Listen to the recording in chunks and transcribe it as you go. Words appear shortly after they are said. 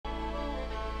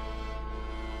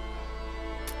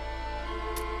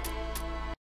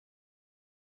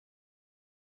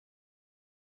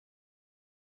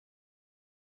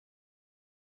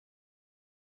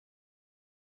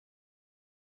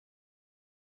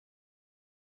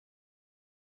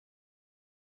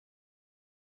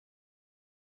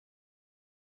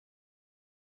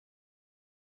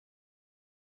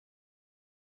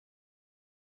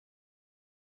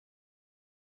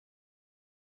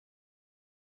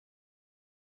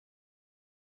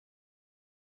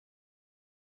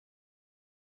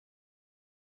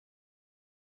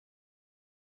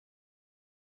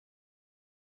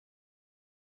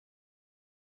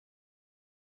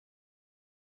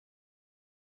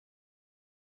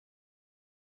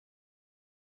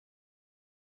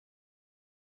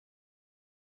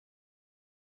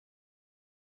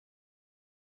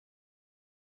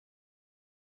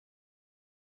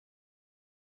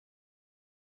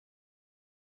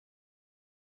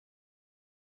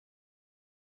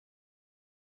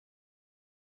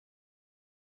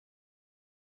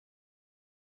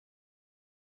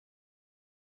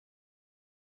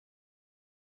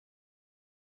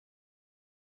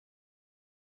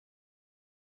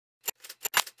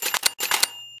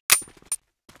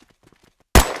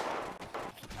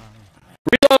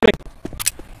Reloading.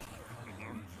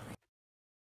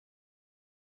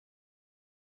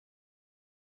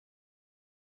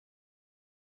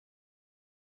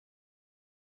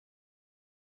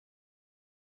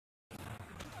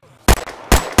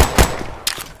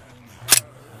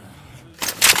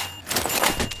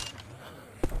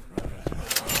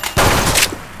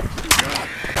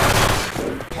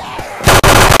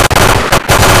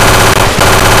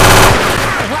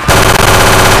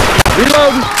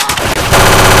 Reloading.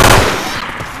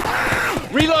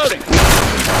 Reloading.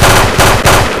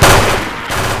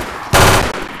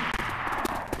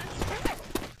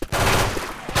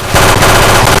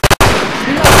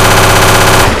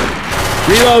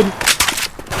 Reload.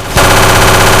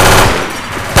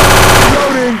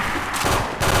 Reloading.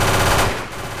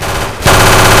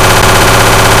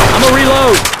 I'm a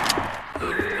reload.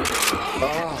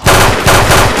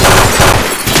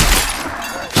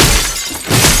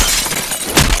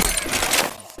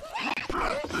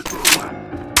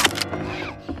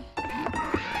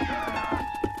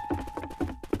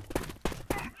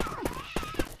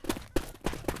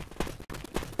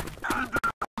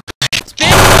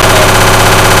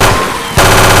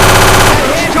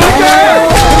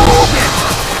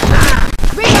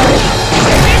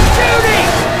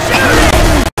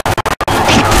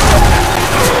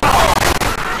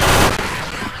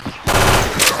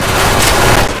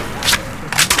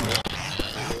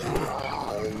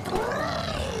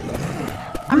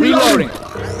 Reloading.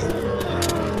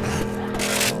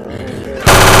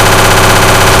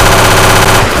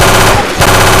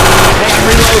 Hey, I'm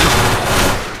reloading.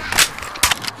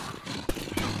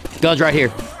 Guns right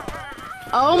here.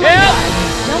 Oh my God.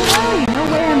 Don't worry. No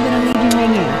way I'm gonna leave you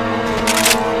hanging.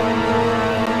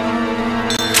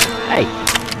 Hey,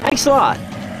 thanks a lot.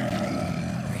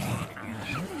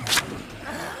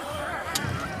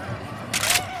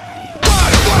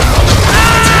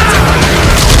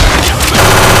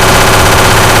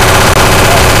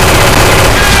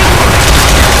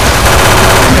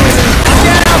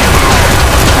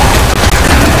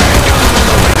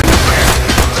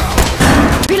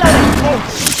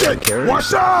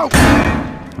 Watch out!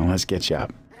 Well, let's get you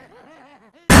up.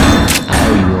 I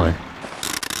owe you one.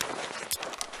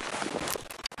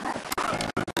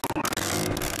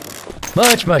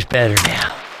 Much, much better now.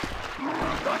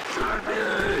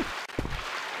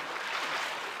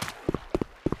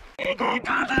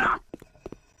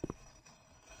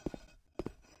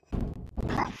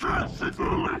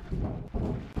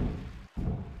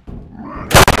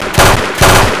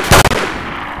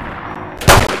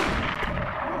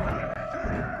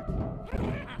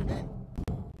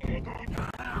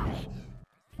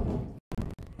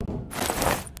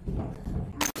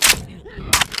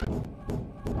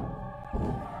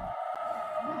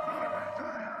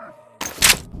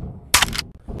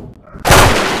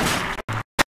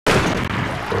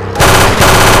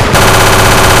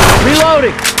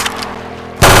 Reloading!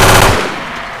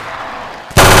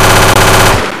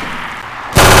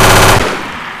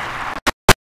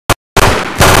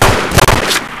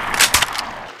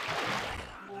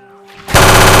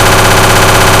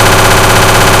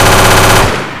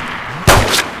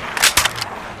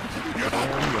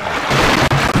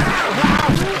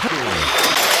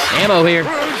 Ammo here.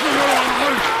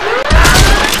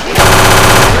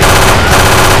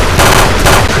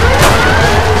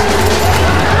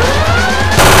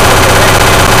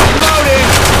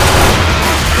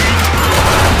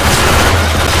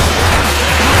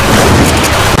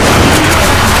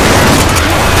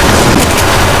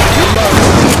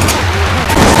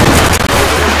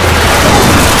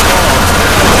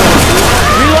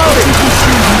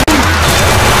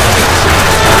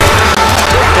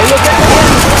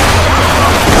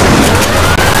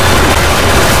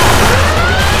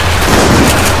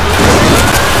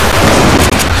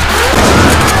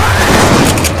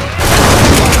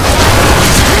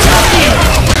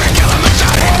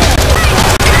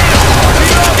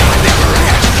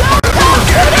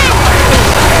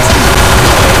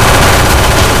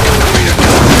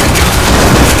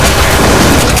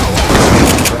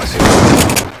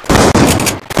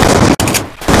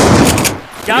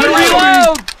 Gotta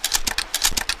reload!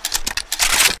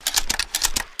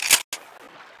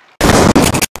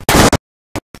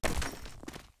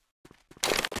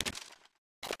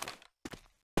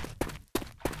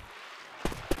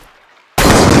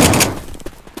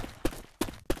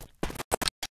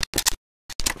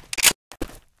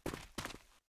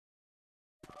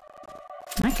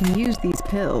 I can use these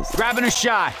pills. Grabbing a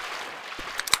shot.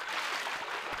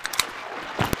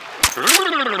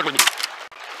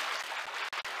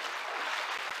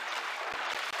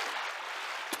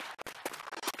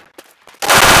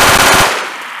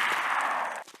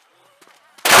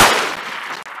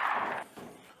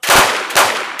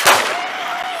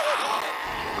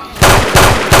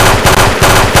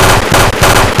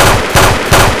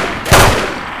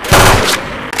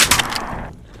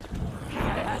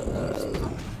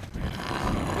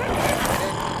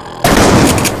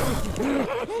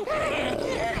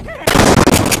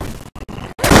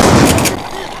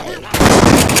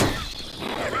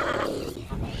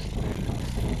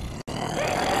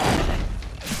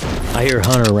 I hear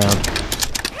Hunter around.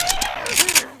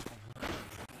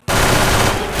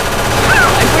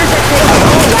 Hey, where's that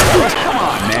Come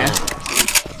on, man.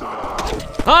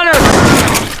 Hunter!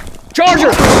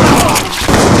 Charger!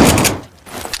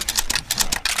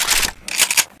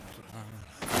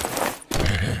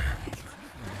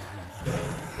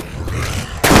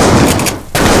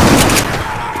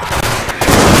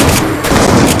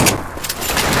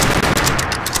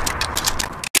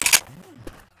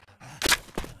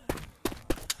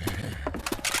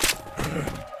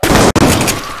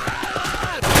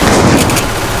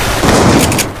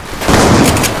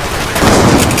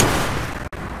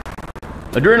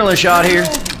 Adrenaline shot here.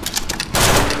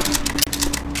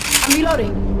 I'm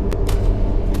reloading.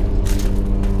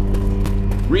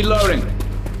 Reloading.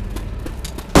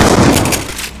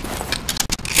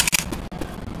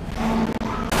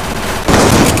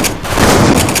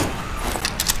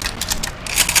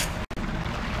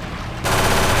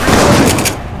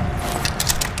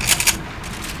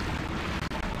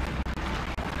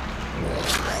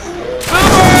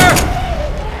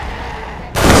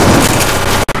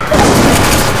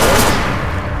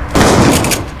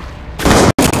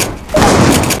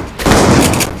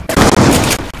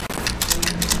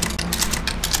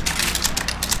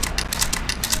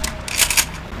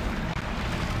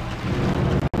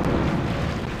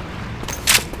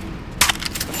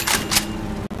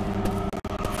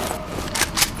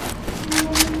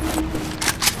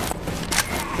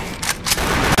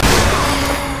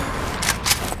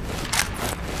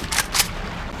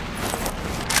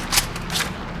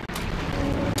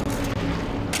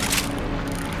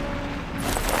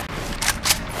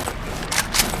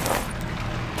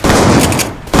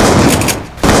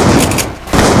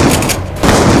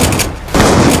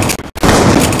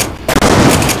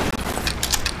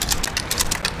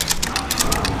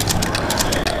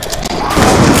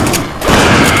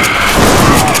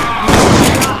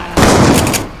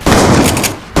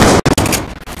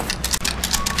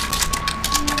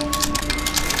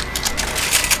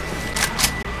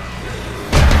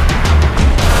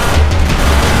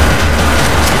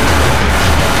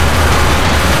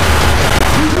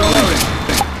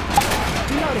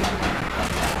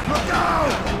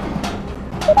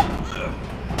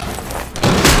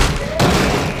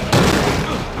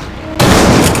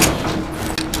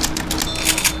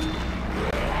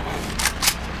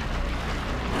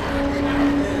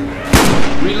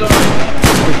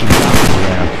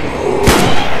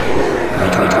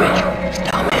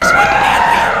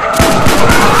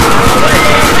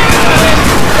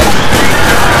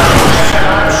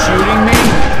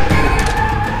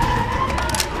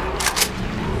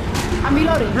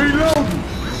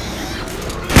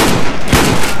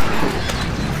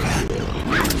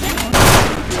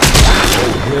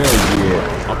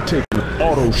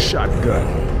 Auto shotgun.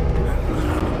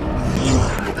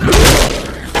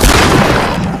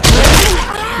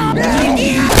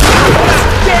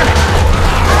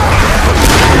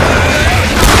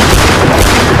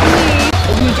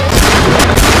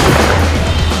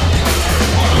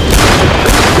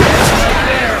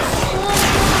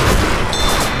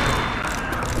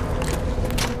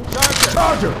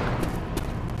 Charger!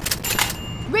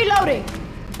 Reloading!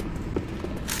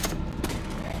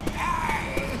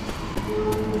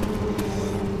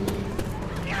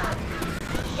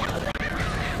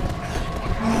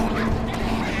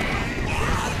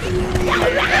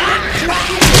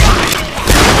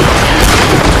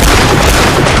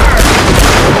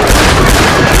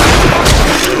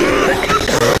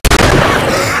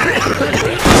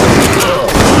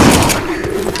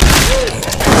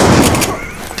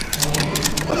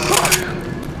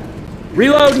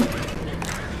 Reload!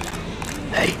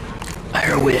 Hey, I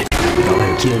heard a witch. Y'all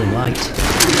better kill them lights.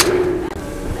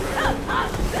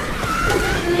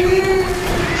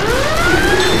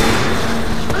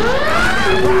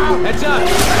 Heads up!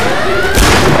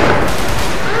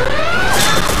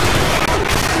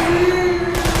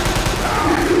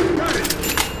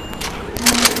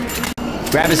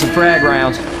 Grabbing some frag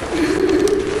rounds.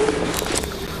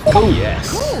 Oh,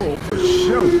 yes.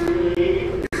 Shoot.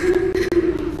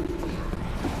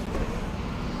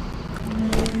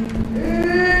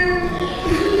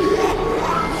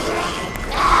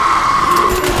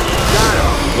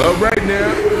 Well, right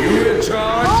now, you in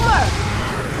charge.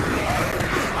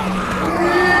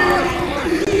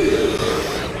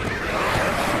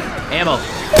 Ammo.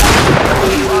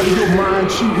 Out of your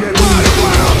mind shooting at me.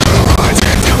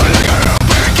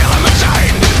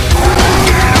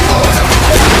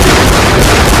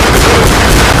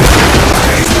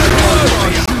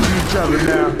 Each other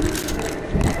now.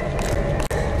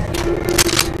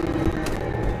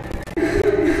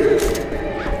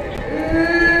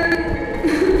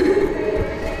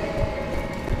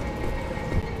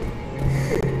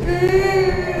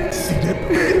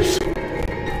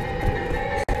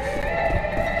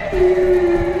 Easy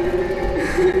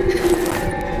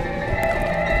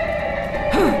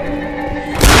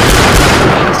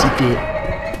fit.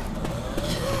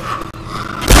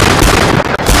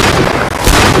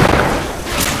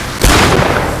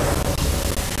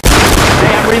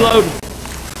 Hey, I'm reloading.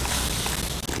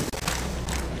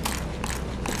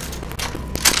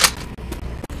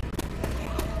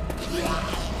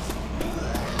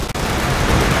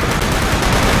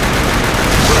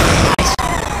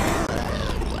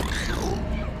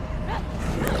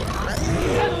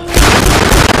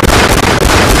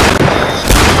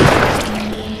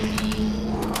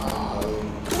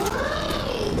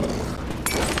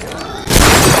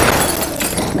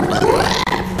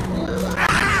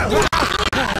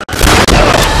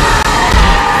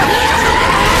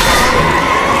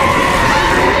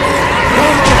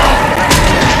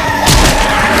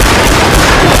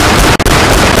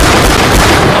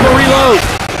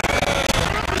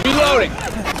 Reloading.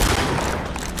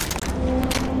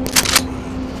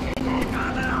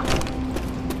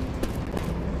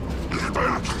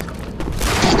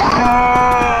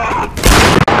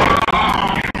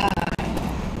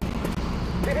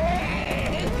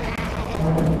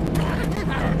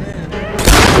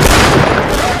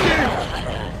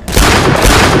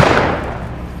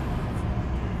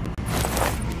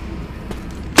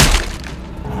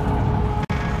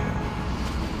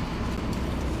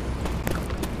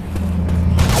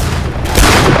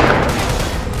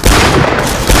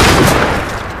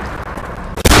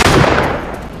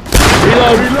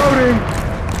 Reloading.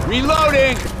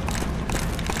 Reloading.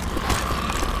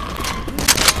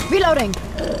 Reloading.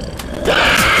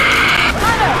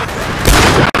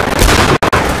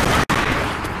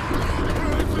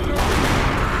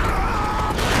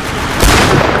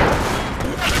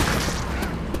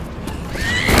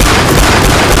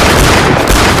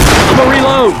 I'm gonna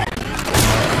reload.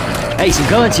 Hey, some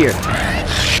guns here.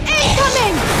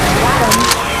 Incoming!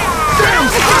 Got him.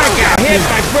 I got hit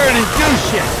by burning goose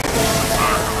shit.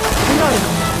 Reloading.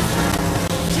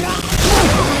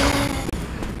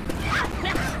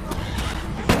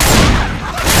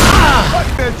 Cut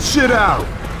that shit out.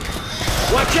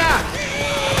 Watch out.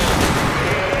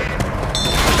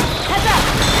 Heads up!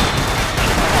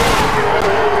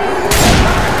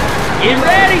 Get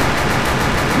ready.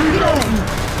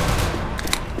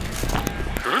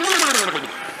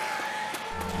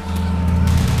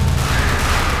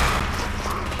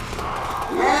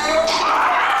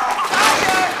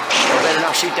 Better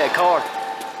not shoot that car.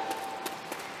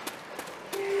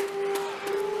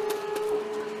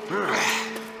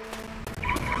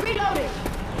 Reloading.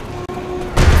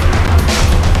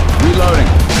 Reloading.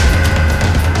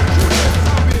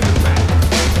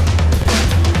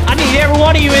 I need every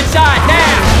one of you inside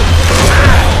now.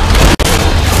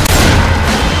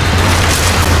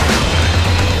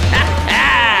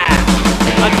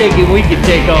 I'm thinking we can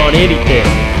take on anything.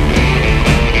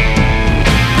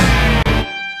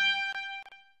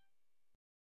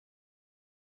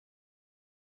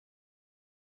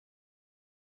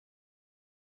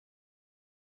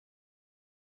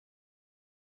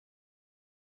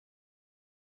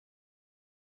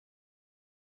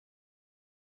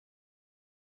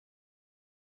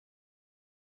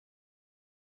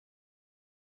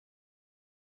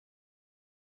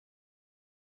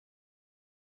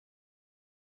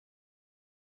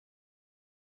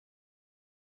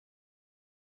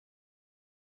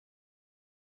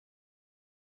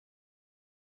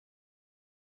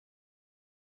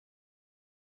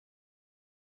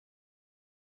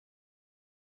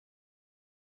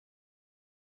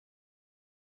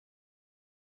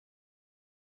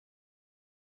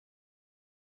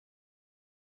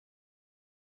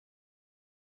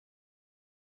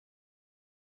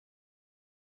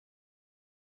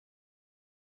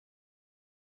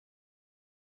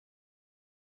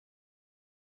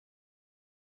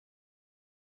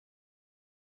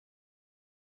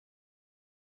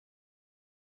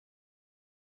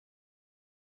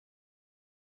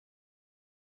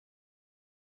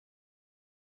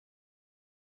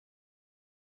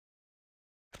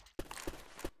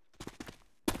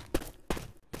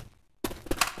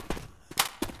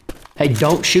 Hey,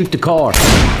 don't shoot the car.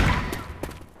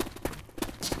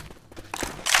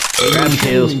 Grab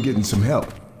kills. Getting some help.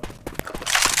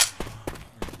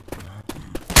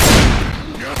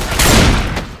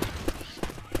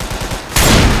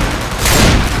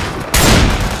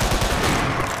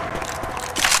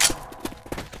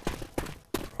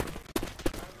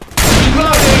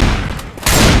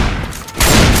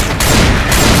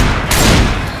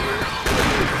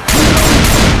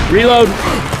 Reload.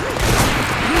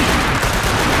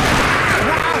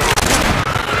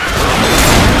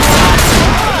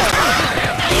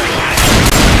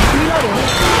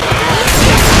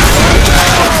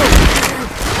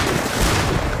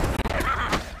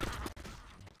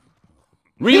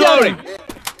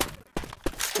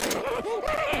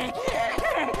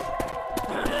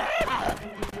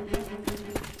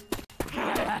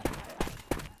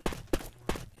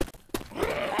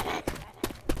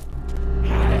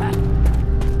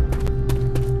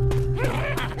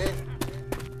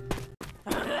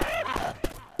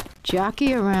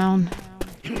 Jockey around.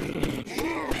 You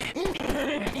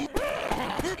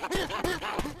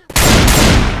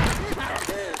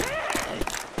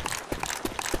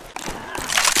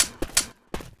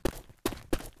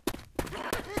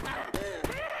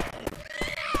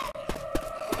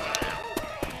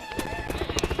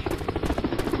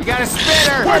got a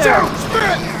spinner! Watch out!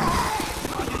 Spit!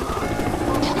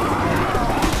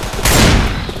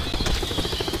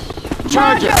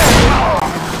 Charger!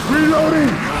 Reloading!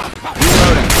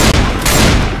 Reloading.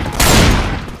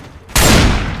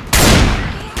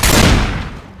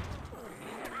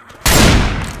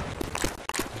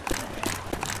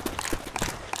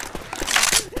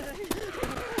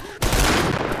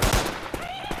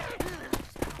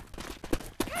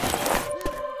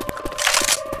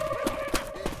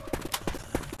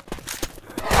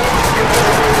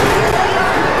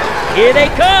 Here they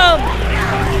come!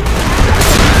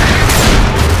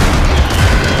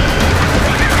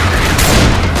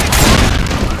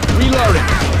 Reloading.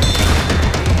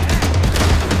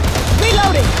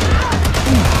 Reloading!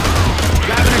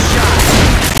 Grabbing a shot.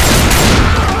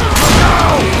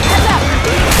 Heads up!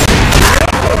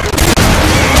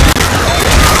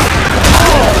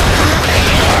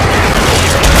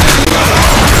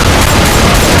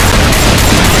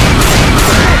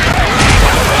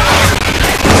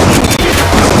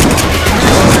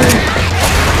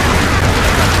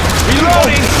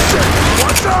 Reloading.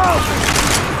 Watch out!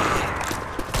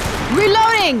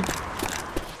 Reloading!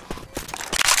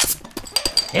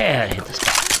 Yeah, hit the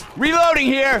spot. Reloading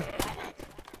here.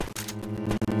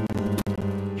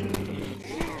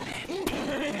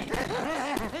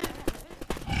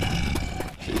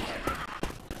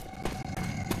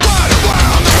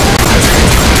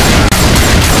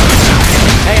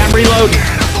 Hey, I'm reloading.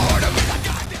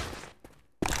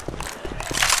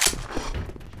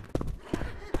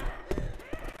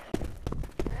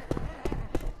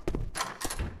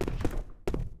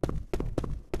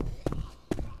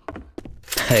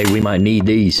 Hey, we might need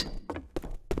these.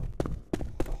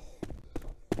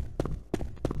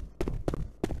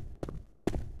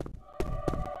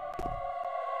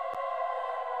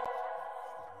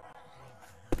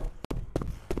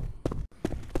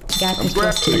 Got this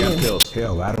close to you. Pills.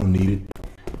 Hell, I don't need it.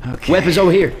 Okay. Weapons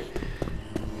over here.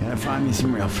 Gotta find me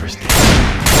some real first aid.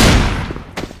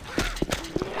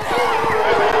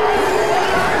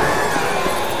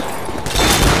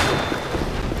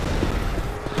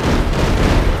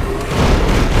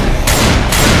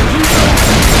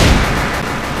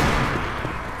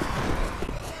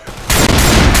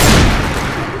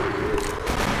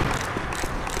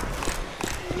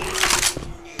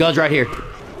 Guns right here.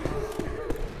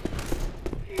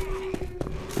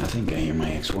 I think I hear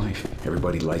my ex-wife.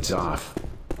 Everybody lights off.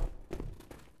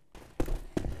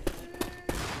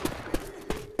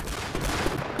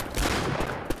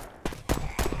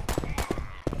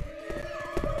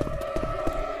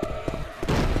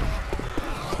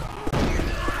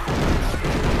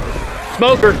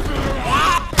 Smoker.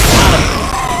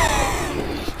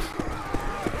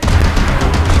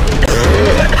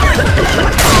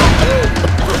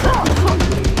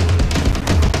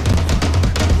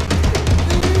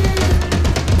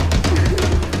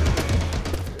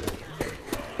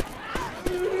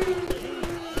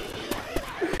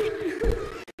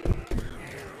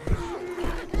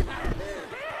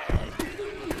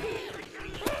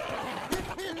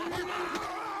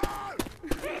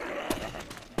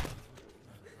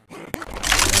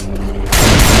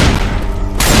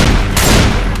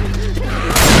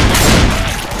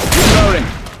 Reloading.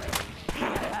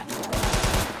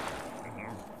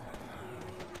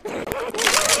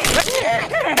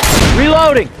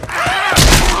 Reloading.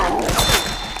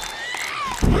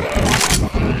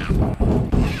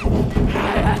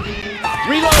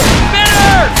 Reload.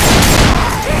 Spinner!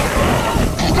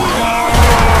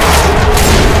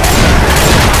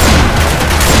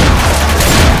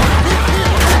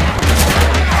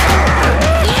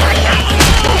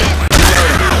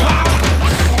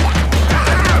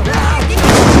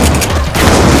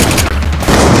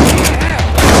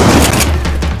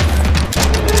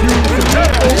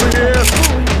 Over here!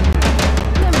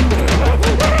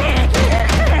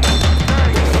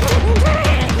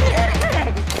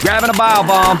 Grabbing a bile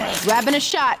bomb. Grabbing a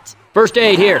shot. First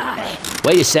aid here.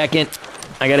 Wait a second.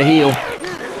 I gotta heal.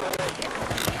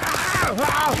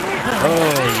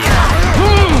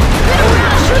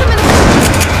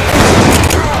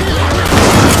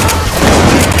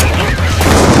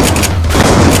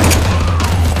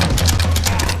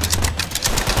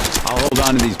 I'll hold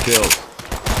on to these pills.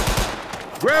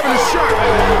 Grabbing a shot!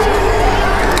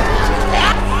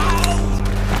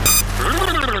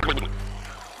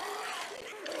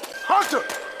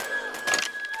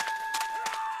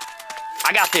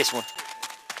 got this one.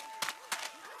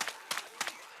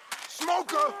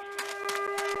 Smoker!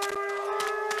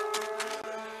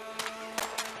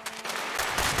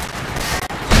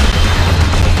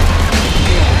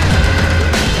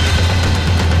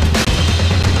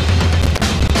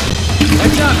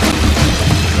 Heads up!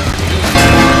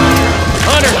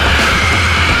 Hunter!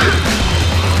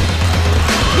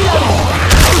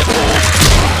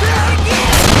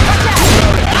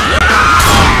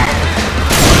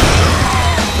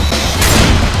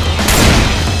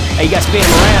 Hey, you gotta spin him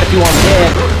around if you want him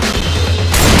dead.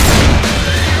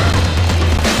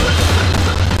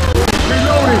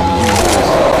 Reloading!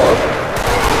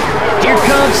 Here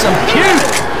comes some puke!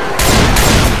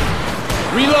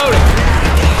 Reloading!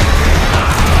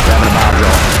 Grabbing a bob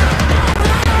roll.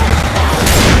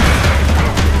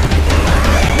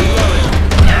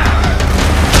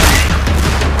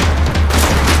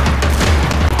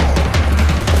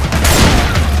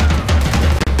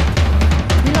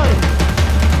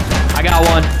 I got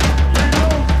one.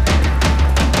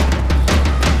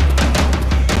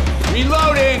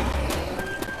 Reloading!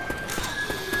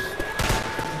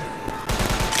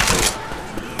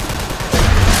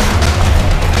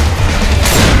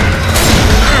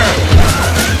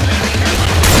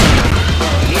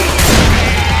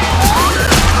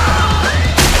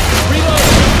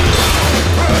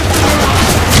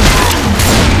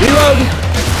 Reloading!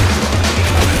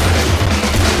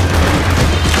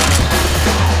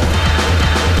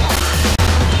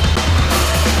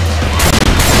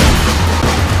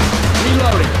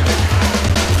 Reloading!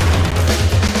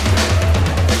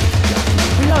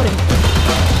 Reloading.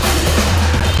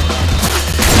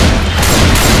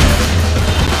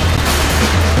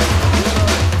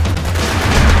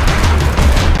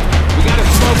 We got a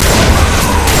smoker.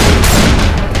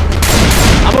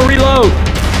 I'm gonna reload.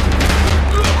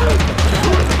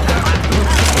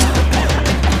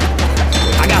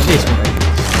 I got this one.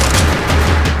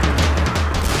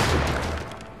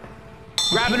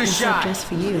 Grabbing a shot. Just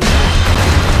for you.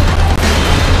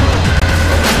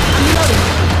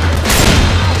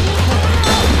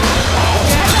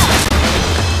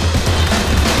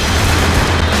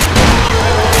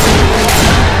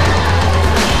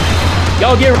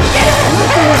 Y'all get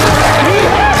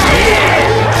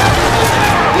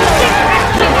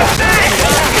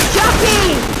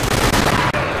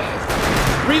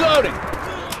reloading.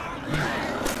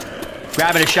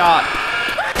 Grabbing a shot.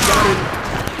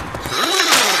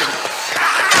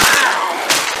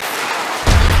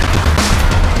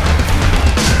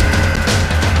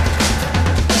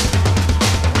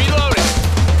 Reloading.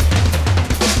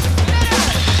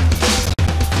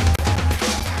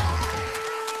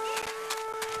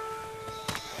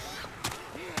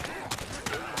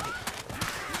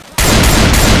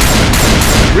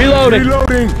 Reloading.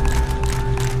 Reloading!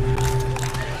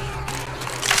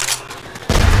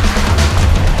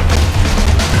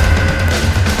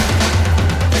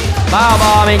 Bio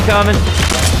bomb incoming.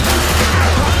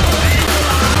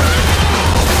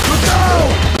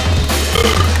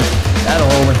 That'll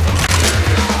hold me.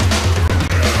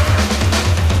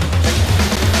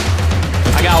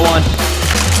 I got one.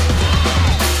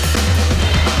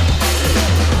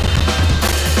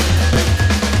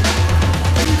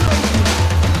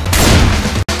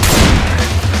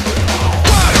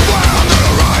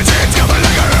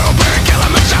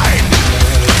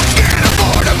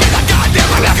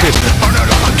 I got this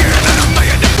one.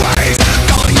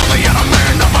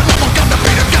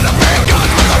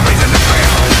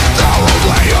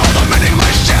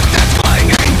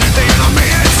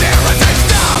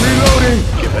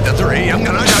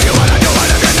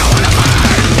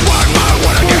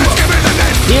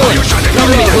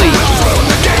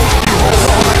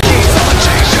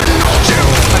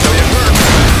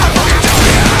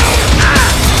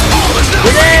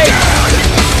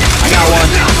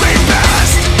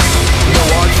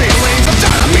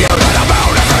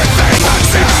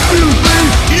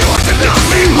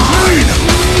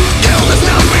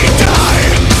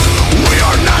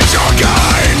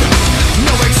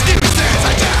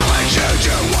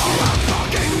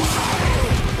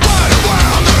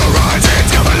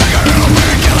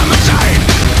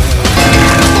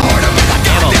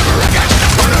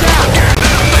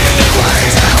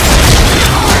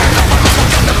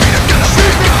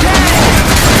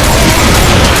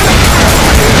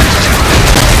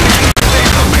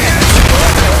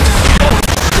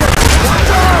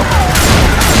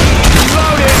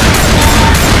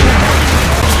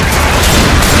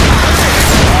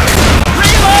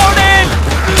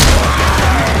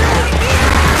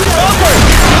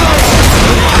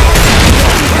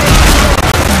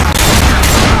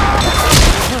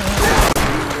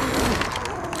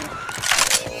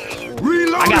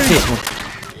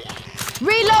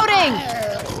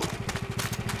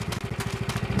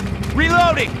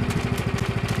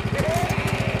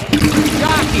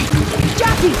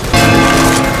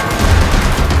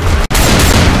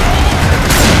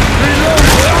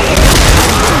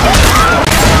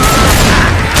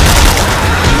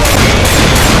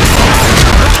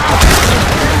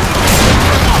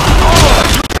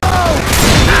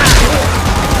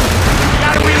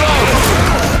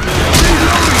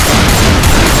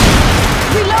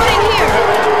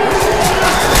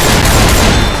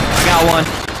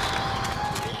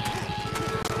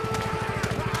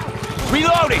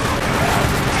 Reloading!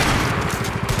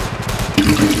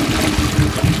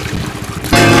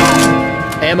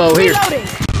 Ammo here.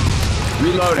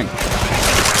 Reloading.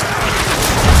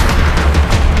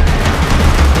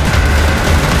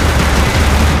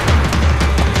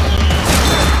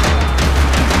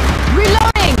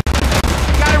 Reloading!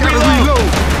 Gotta reload!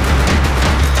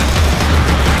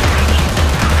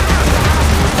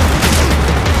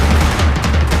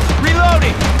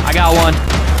 Reloading! I got one.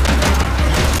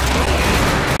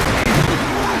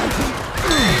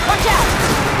 Watch out!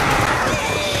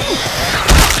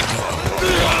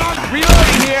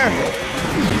 Reloading here!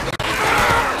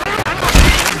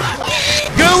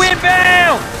 Go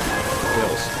inbound!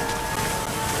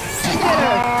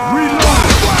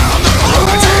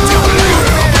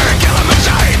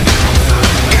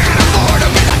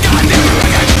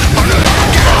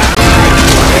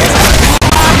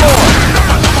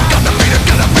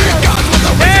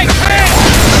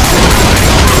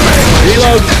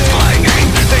 Reload.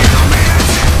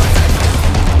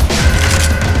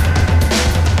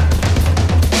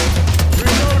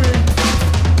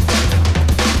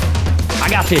 I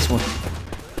got this one.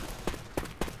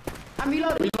 I'm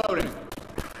reloading. Reloading.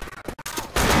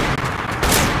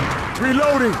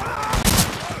 Reloading!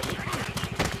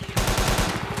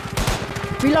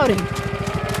 Reloading.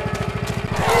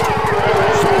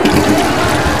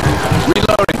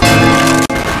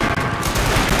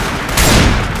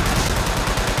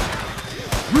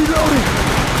 Reloading!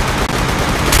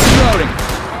 Reloading.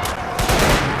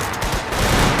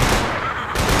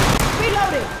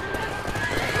 Reloading.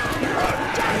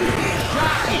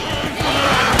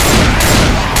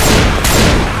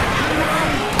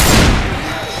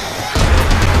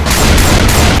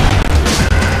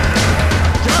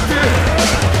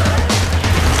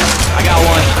 I got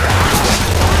one.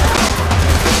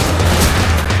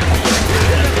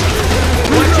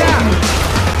 Watch out!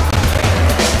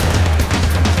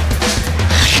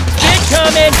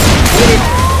 Incoming.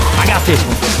 I got this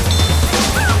one.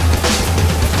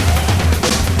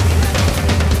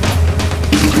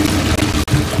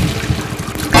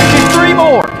 I get 3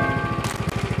 more.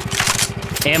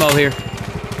 Ammo here.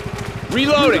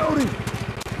 Reloading!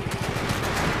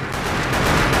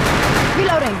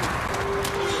 Reloading.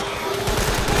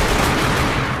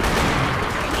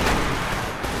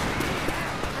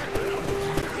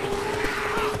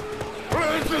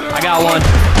 I got one.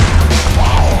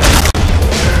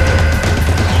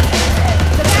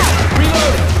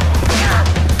 Reloading!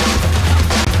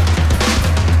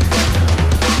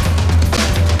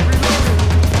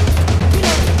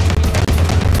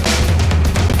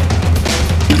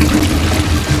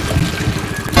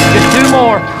 Just 2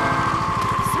 more.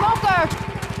 Smoker.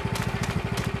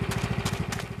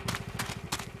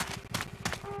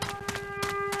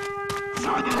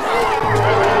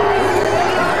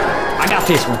 I got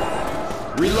this one.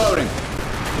 Reloading.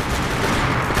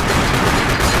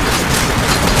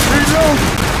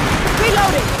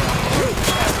 Reloading.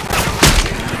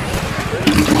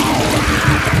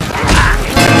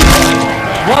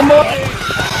 One more.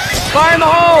 Fire in the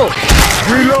hole.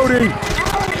 Reloading!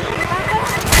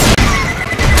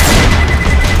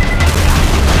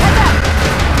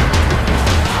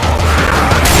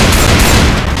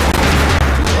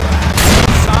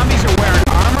 Zombies are wearing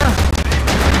armor?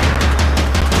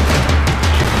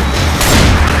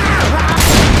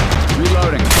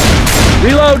 Reloading.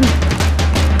 Reloading.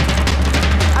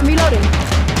 I'm reloading.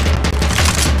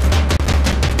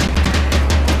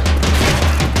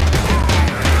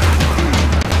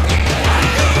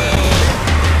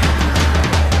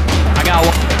 I got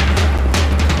one.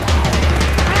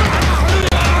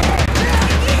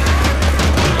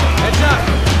 Heads up!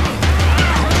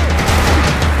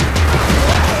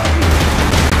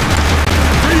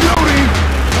 Reloading!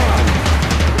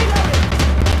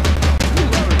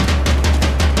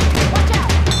 Watch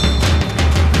out.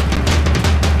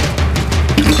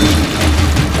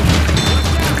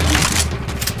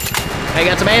 Hey,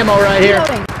 got some ammo right here.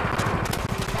 Reloading.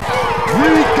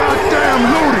 Really goddamn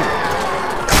loading!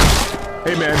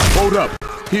 Hey man, hold up.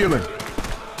 Healing.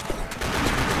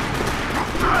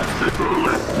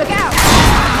 Look out.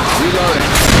 Reloading.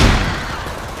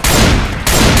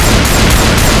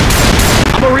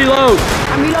 I'm gonna reload.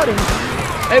 I'm reloading.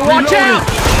 Hey, watch out!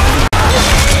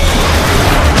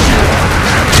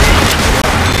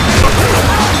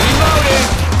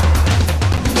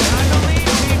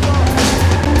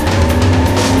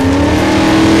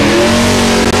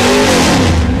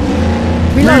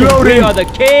 Reloading. We are the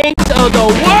kings of the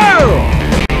world!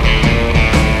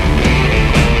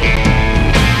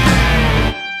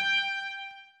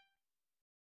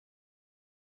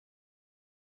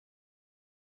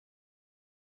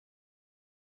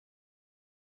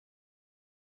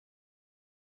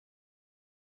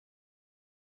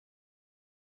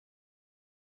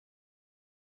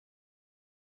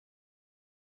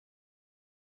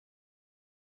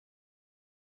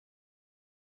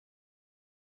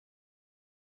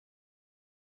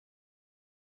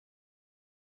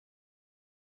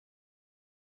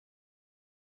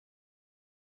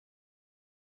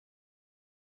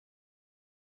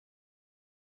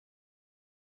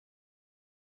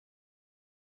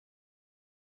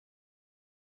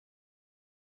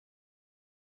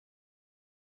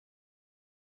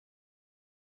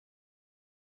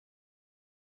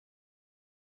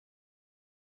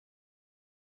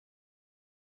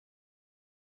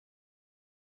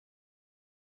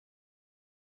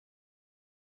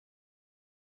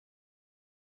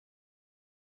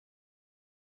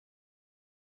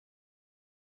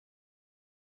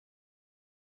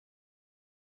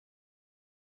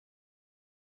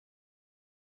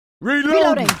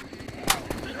 Reloading.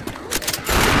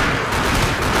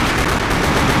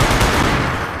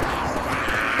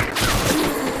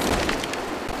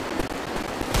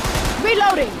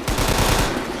 Reloading.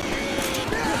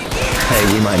 Hey,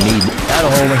 we might need that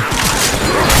holding.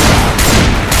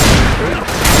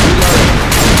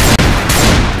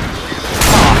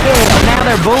 Oh, hell, now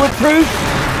they're bulletproof?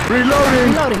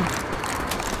 Reloading. Reloading.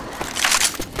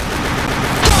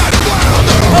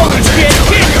 Holy shit,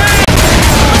 get back!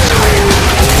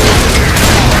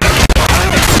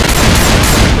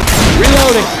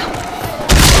 Reloading!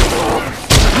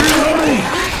 Reloading.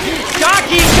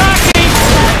 Jockey, jockey!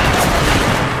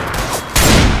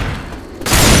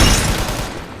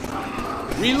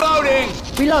 Reloading!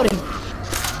 Reloading.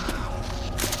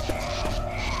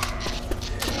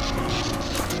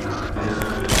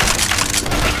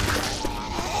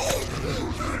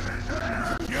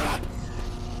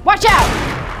 Watch out!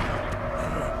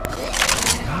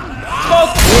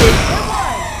 Smoke!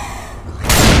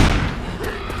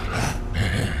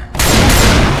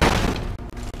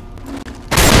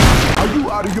 Are you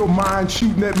out of your mind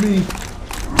shooting at me?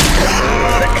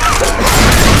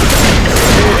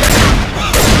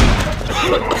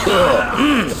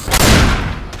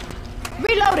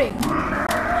 Reloading.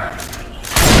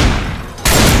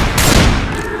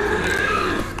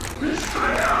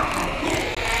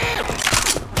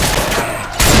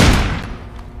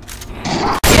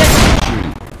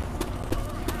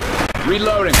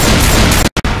 Reloading!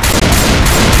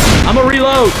 I'm a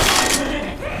reload!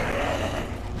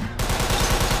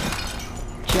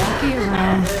 Jockey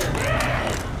around.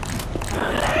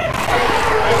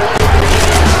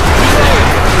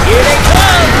 Here they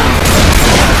come!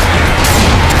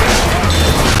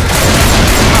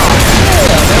 Oh,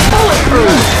 hell, they're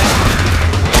bulletproof!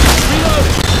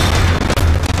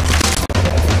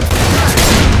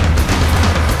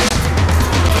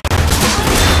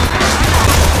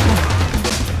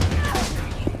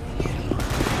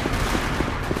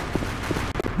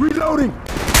 Reloading.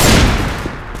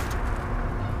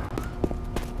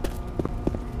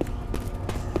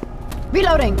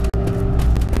 Reloading.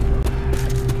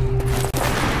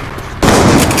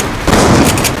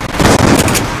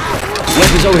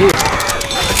 Weapons over here.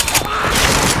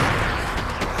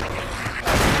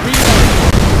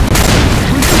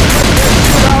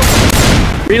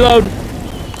 Reload.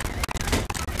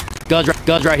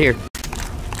 Guns right here.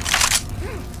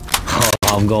 Oh,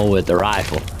 I'm going with the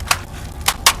rifle.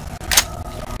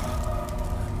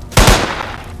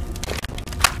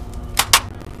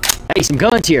 Hey, some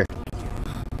guns here.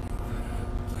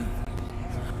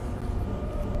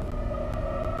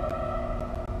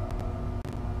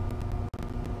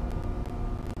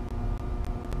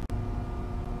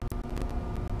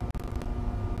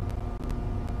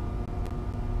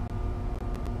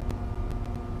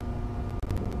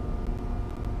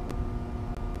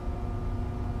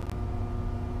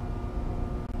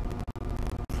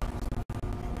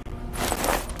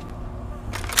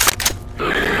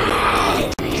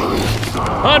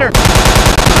 Hunter!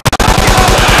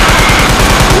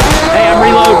 Hey, I'm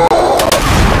reloading.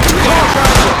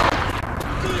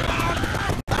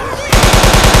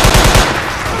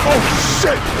 Oh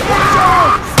shit!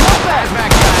 Smoke back.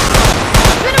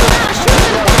 Spin around, shoot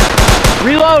him.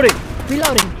 Reloading!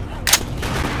 Reloading.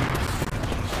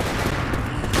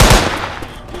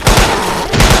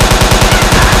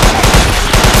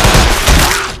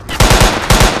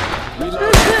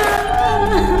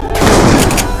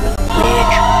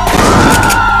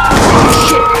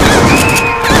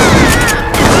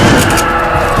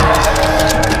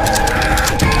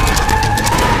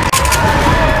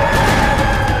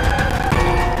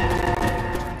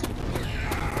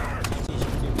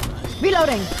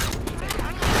 Reloading.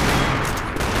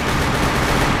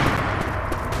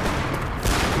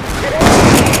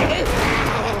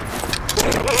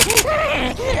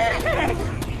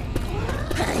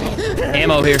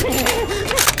 Ammo here.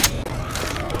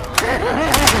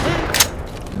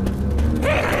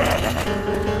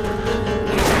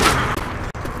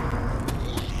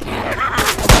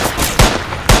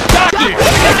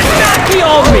 Jockey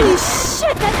on me! Holy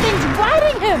shit, that thing's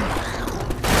riding him!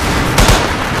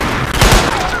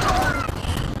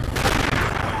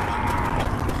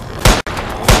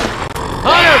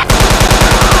 Hunter!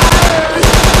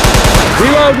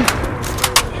 Reload!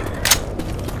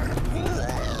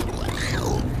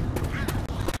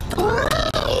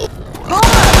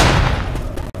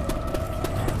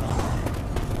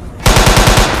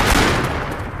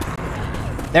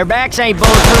 Their backs ain't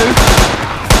bulletproof.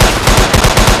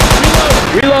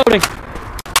 Reloading.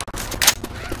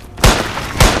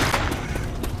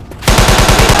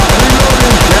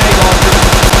 Drag launcher.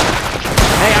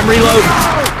 Hey, I'm reloading.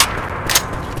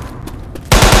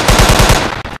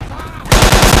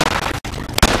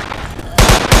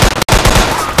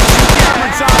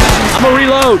 I'm gonna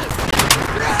reload.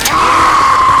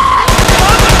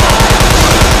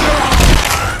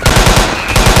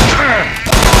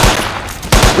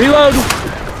 Reload!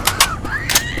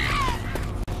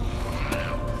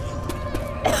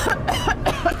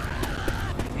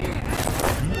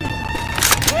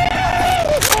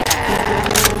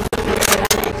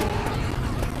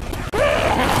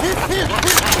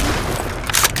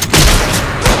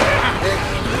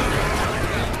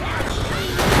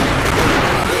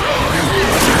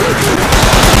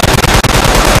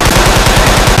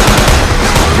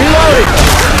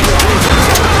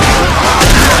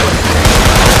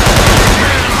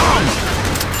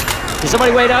 Can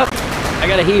somebody wait up? I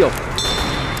gotta heal.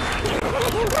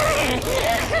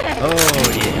 Oh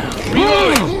yeah.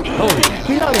 Reloading! Oh yeah.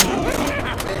 Reloading.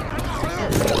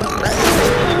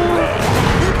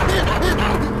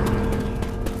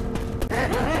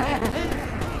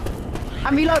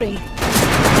 I'm reloading.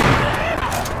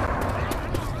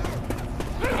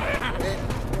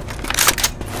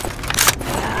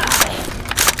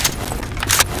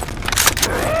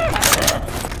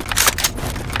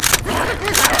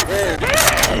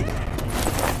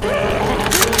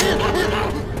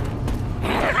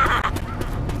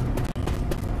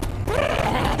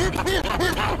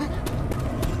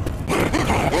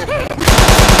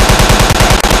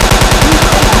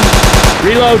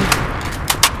 Reload!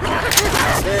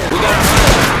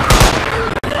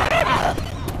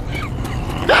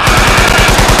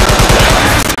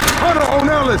 Hunter on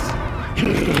Ellis!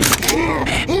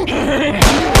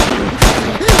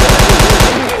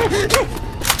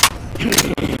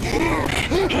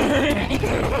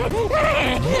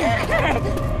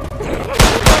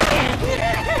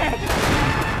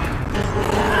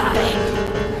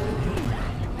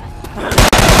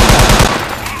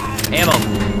 Ammo.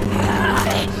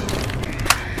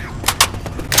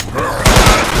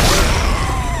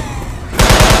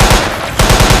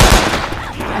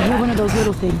 I hear one of those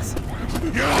little things.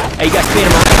 Hey, you got to spin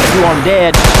him around if you want him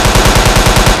dead.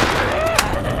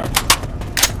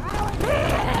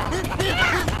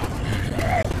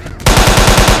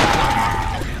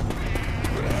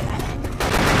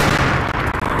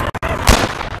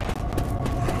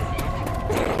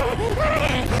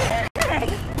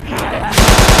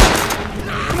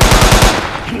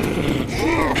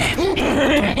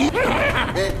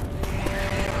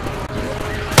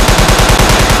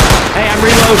 Hey, I'm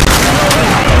reloading.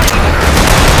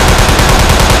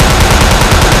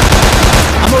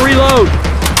 I'm gonna reload.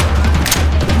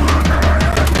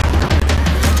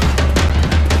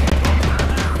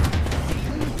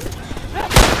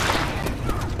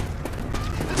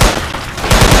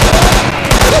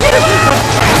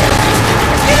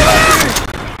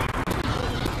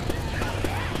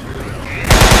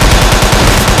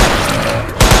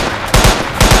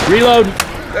 Reload.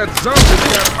 That zombie's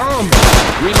got armor.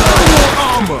 Reload.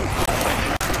 Armor.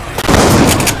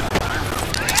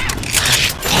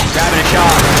 Grabbing a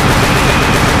shot.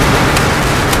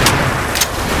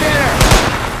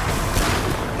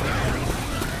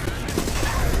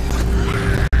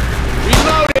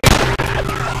 Reloading.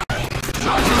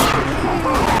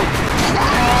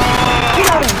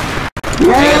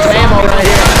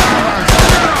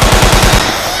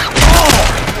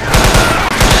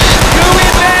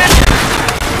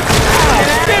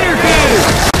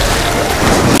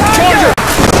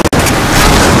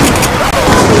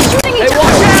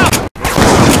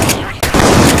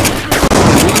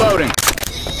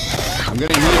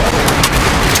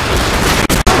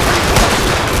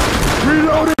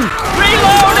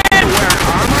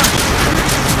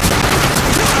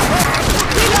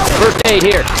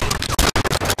 Wait here.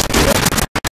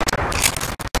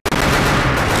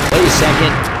 Wait a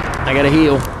second. I gotta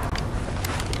heal.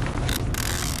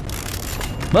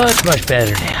 Much, much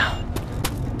better now.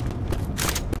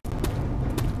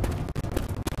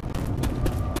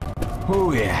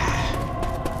 Oh yeah.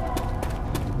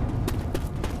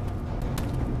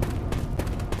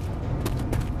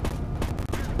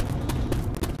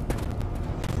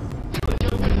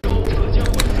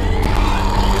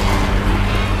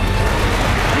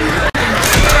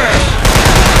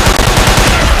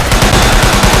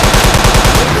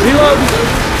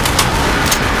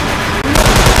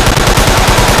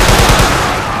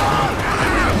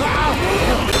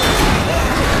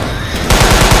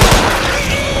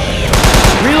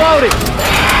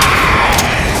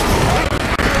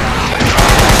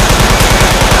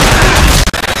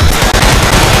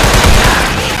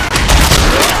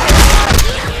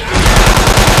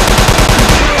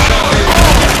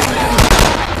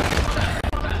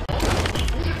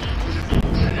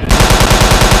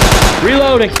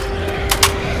 Reloading.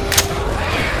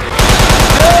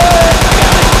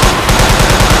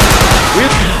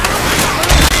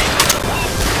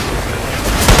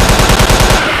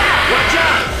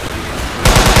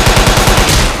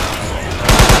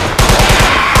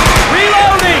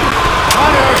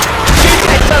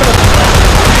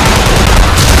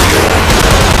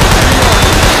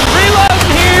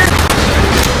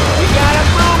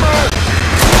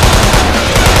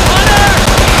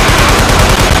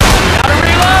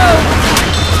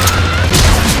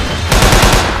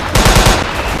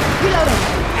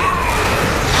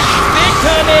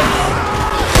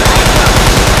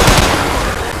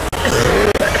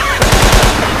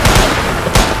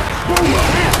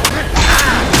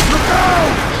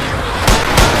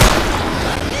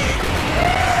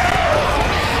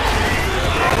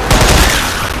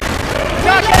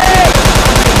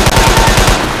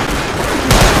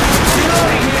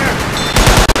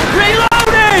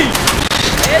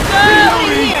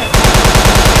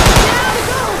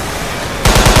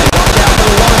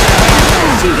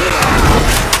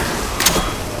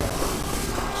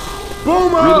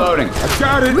 Reloading. I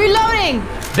got it. Reloading!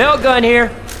 Belt gun here.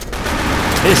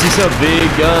 This is a big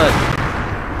gun.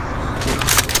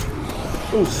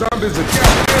 Oh, zombies are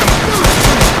goddamn.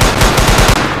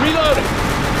 Reloading.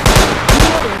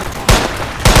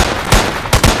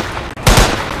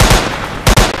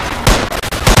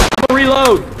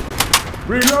 Reload.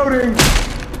 Reloading.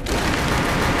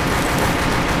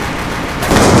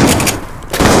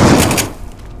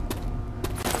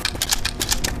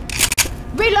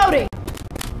 Reloading!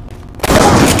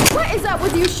 What is up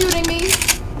with you shooting me?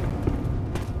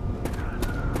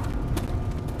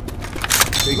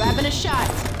 Grabbing a shot.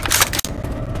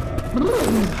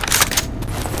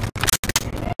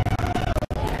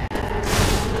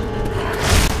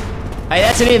 Hey,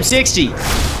 that's an M60.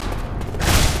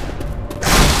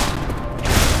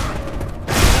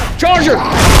 Charger!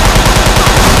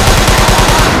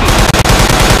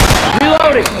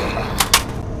 Reloading!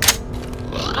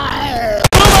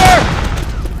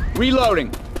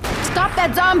 Reloading! Stop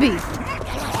that zombie!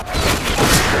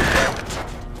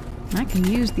 I can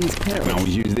use these pills. I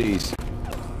always use these.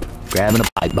 Grabbing a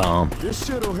pipe bomb. This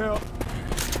shit'll help.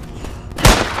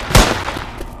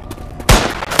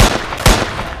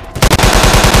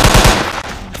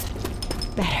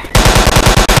 Better.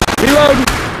 Reloading!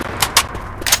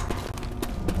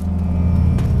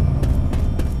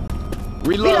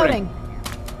 Reloading. Reloading.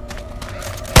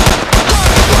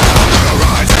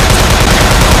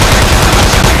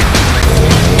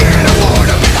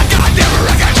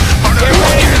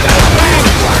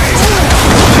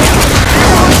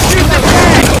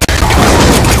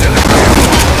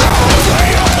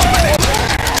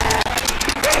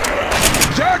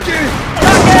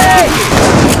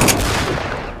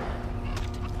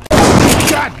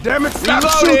 God damn it! Stop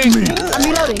Reloading. shooting me! I'm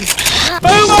reloading.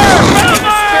 Boomer!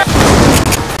 Boomer!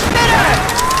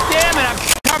 Damn it, I'm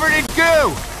covered in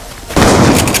goo!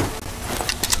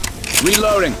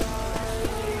 Reloading.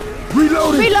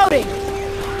 Reloading! Reloading!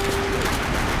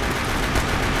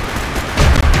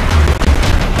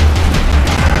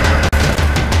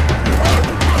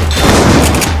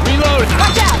 Reloading.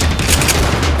 Watch out!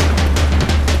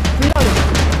 Reloading.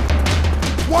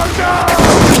 Watch out!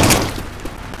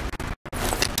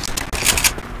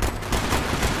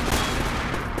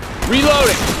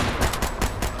 Reloading.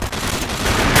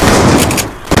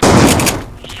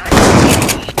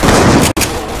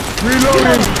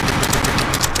 Reloading!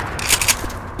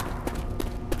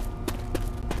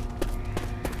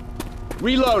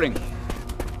 Reloading.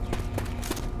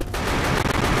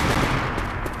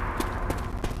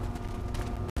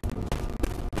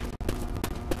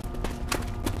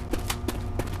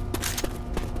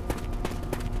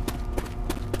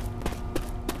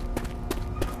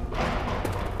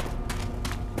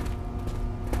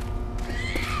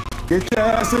 Get your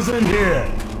asses in here.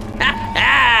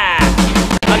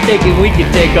 I'm thinking we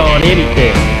can take on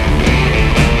anything.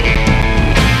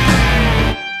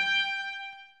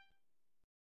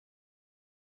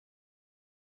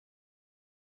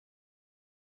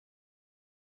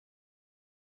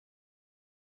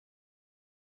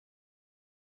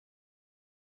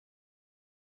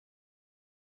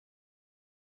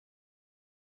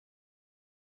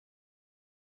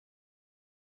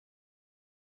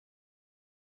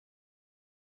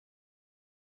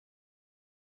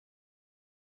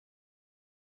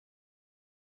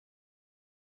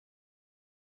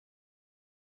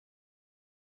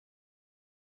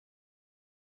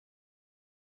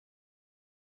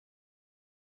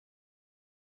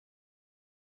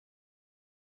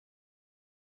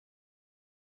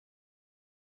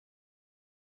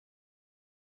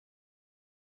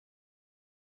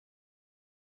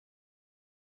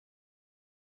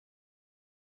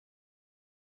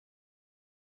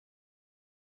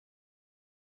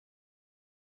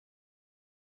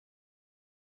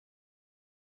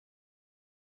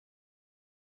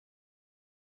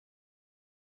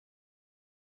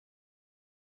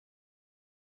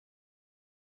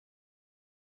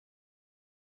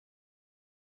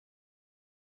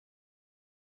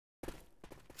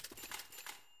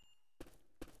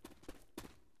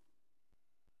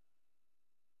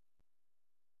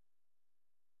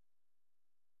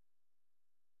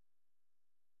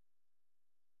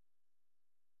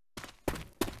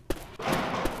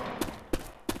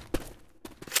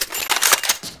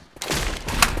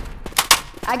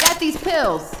 I got these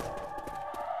pills.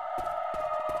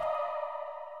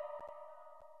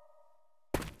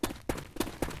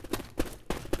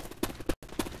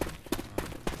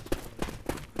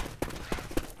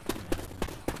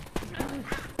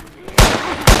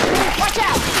 Watch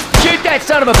out! Shoot that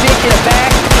son of a bitch in the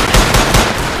back!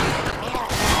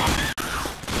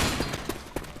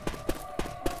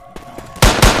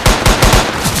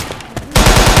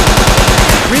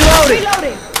 Reloading!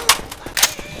 Reloading!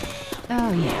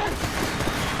 Oh, yeah.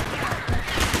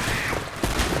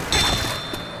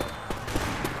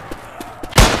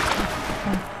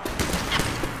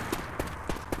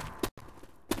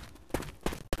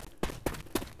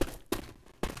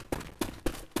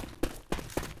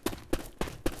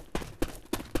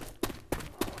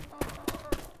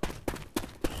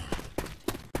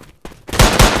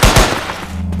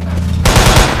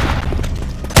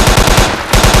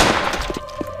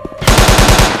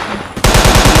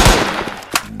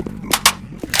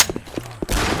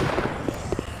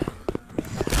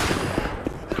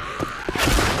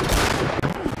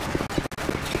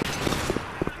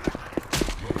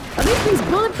 Are these things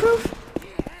bulletproof?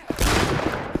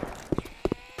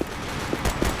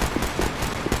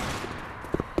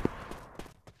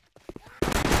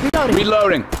 Reloading.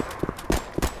 Reloading.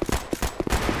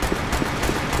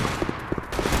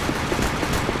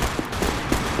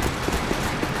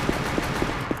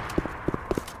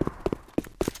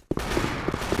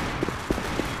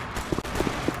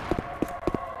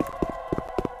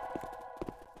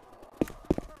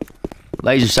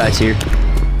 Laser sights here.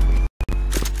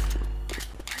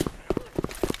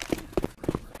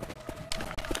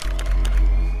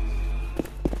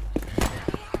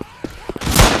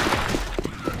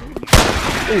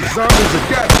 These zombies are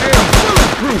goddamn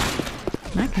bulletproof.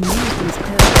 I can use these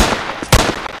pills.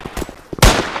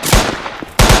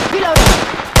 Reloading.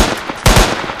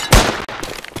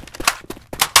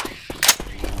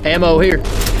 Ammo here.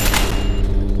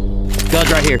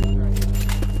 Guns right here.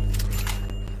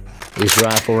 This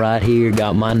rifle right here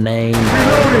got my name all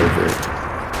over it.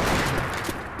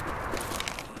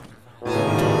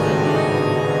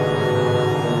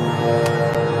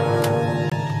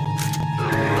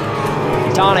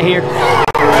 Katana here.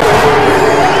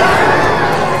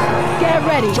 Get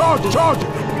ready. Charge it, charge it.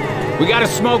 We got a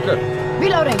smoker.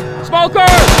 Reloading. Smoker!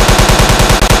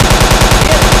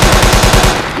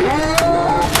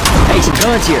 Hey, some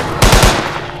guns here.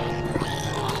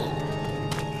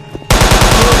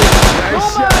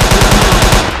 Nice shot.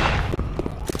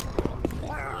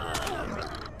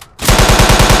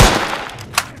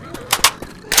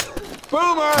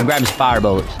 Boomer! I'm grabbing some fire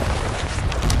bullets.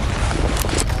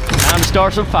 Time to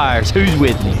start some fires. Who's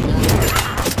with me?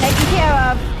 Taken care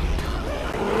of.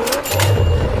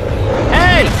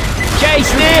 Hey!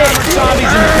 Chase this! Zombies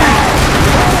in the back!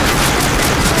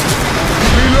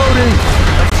 Reloading.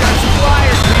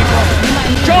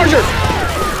 Charger!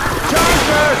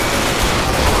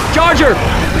 Charger! Charger!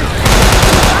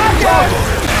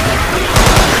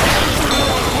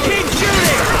 Keep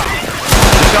shooting!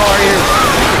 Car here.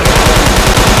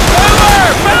 Boomer!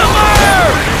 Boomer!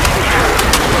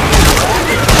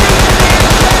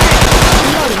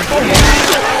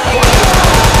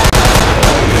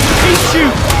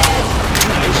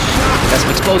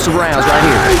 explosive rounds right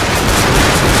here.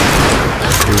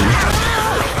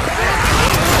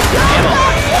 Ammo.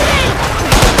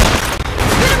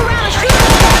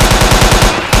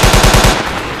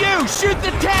 You shoot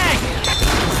the tank!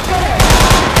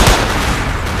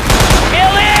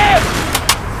 Kill him!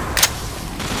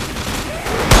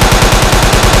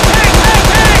 Tank, tank,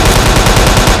 tank!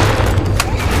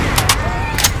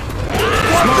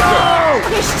 What the?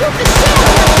 Okay, shoot the shit out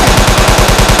of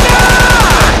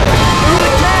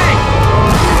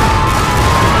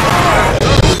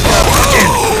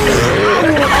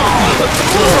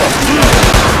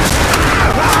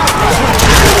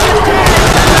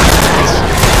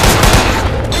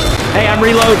Hey, I'm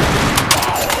reloading.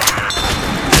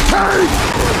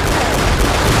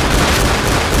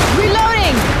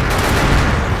 Reloading!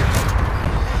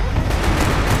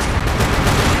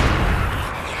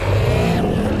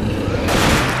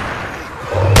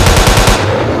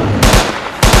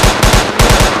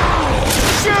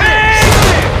 Shoot it!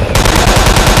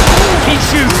 Keep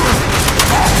shooting.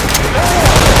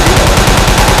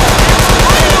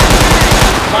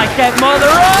 Light that mother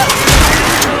up!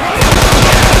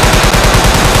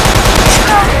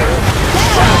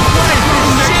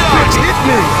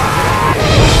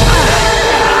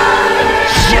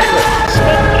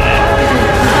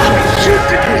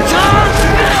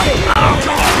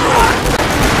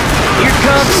 Here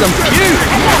comes some puke!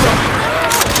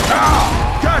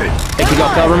 Got it! Hey, can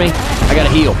y'all cover me? I gotta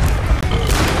heal.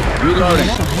 Reloading.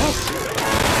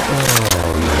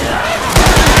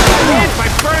 By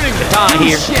burning the tie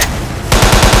here.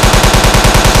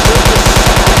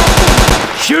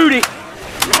 Shoot it!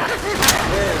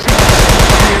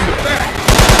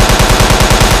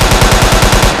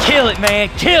 Kill it, man!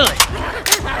 Kill it! Kill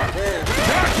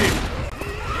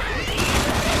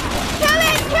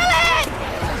it! Kill it!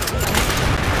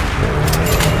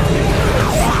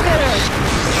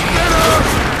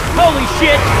 Holy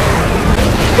shit!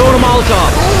 Throwing a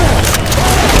Molotov.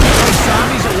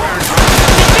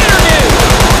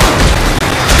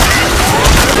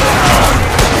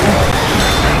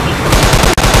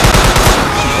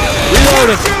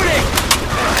 Reloading.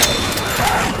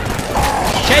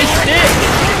 Chase stick.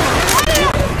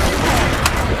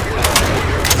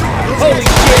 Holy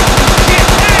shit! Shit!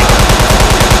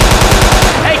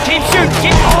 Hey, keep shooting!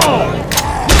 Keep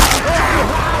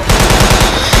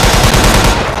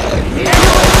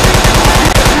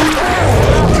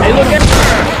Hey, look at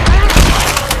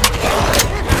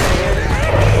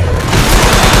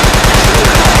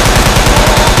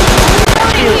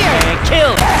Kill it, man!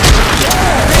 Kill it!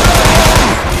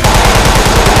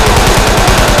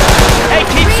 Hey,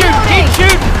 keep shooting! Keep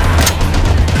shooting!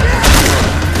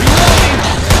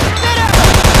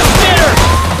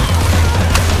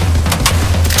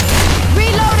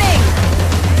 Reloading!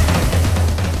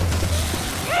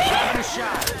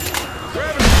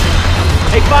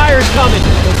 Hey, fire's coming!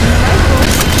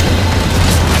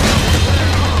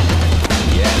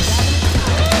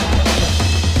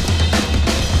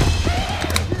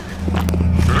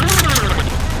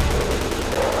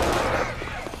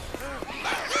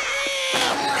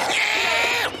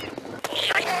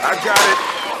 I got it.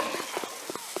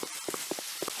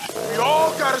 We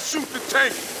all gotta shoot the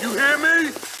tank. You hear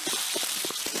me?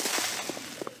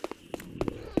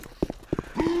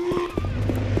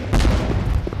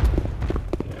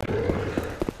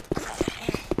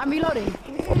 I'm reloading.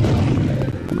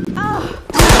 Oh,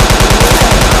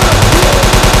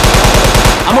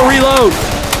 I'm gonna reload!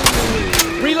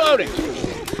 Reloading!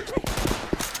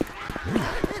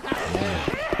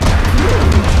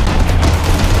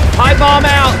 Pipe bomb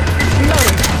out!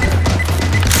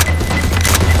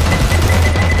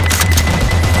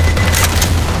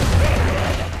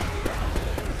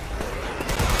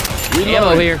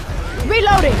 Ammo here.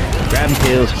 reloading! Grabbing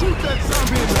pills.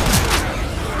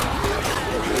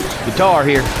 Guitar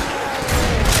here.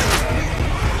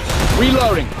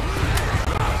 Reloading.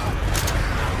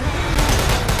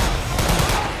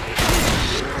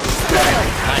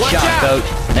 Nice shot, coach.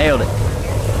 Nailed it.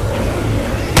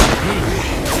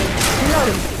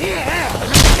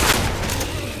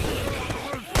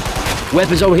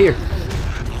 Weapons over here.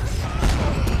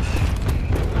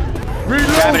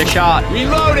 Grabbing a shot.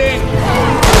 Reloading!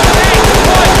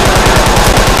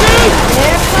 Shoot!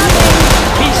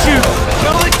 Keep shooting.